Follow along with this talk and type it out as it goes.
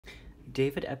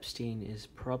David Epstein is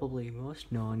probably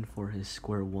most known for his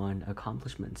square one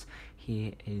accomplishments.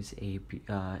 He is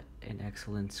an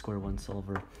excellent square one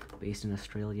solver based in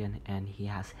Australia, and he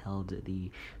has held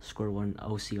the square one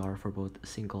OCR for both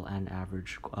single and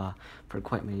average for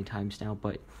quite many times now.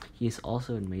 But he is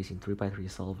also an amazing 3x3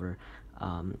 solver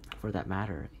for that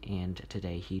matter. And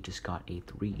today he just got a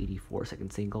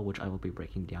 384-second single, which I will be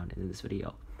breaking down in this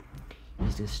video.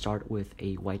 He's going to start with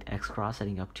a white X cross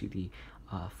heading up to the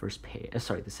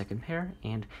the second pair,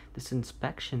 and this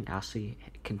inspection actually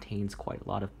contains quite a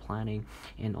lot of planning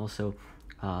and also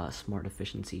smart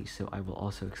efficiency, so I will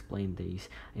also explain these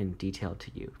in detail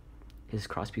to you. His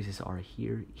cross pieces are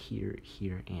here, here,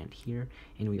 here, and here,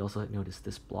 and we also notice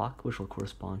this block which will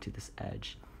correspond to this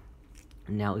edge.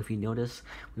 Now, if you notice,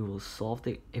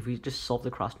 if we just solve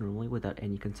the cross normally without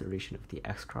any consideration of the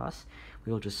X cross,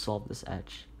 we will just solve this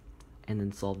edge and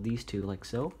then solve these two like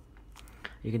so.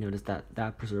 You can notice that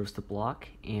that preserves the block,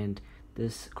 and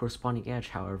this corresponding edge,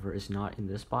 however, is not in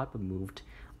this spot but moved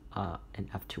an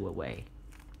F2 away.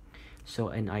 So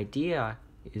an idea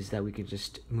is that we can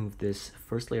just move this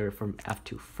first layer from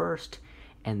F2 first,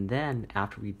 and then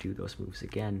after we do those moves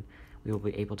again, we will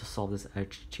be able to solve this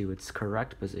edge to its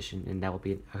correct position, and that will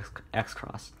be an X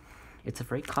cross. It's a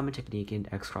very common technique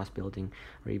in X cross building,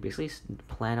 where you basically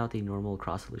plan out the normal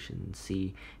cross solution and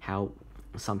see how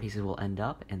some pieces will end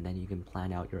up, and then you can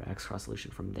plan out your X cross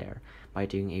solution from there by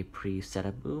doing a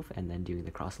pre-setup move and then doing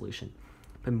the cross solution.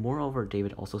 But moreover,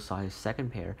 David also saw his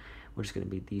second pair, which is going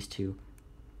to be these two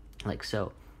like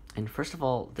so. And first of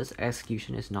all, this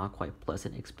execution is not quite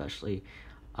pleasant, especially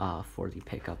for the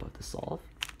pickup of the solve.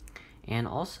 And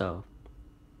also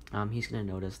he's going to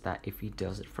notice that if he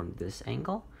does it from this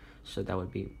angle, so that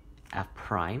would be F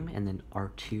prime and then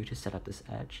R2 to set up this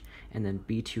edge, and then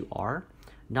B2R.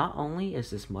 Not only is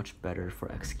this much better for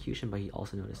execution, but he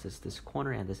also notices this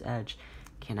corner and this edge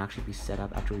can actually be set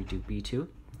up after we do B2.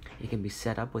 It can be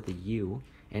set up with a U,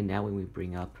 and now when we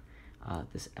bring up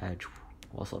this edge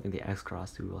while solving the X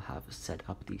cross, we will have set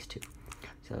up these two.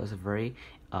 So that was a very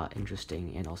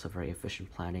interesting and also very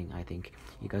efficient planning. I think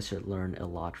you guys should learn a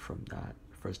lot from that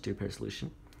first two pair solution.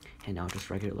 And now just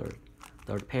regular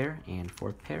third pair and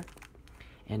fourth pair.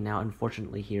 And now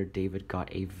unfortunately here David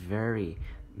got a very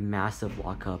massive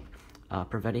lockup,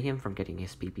 preventing him from getting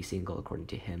his PP single according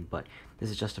to him, but this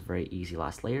is just a very easy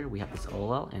last layer. We have this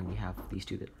OLL and we have these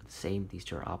two that are the same, these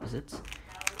two are opposites.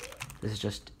 This is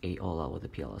just a OLL with a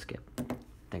PLL skip.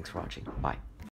 Thanks for watching. Bye.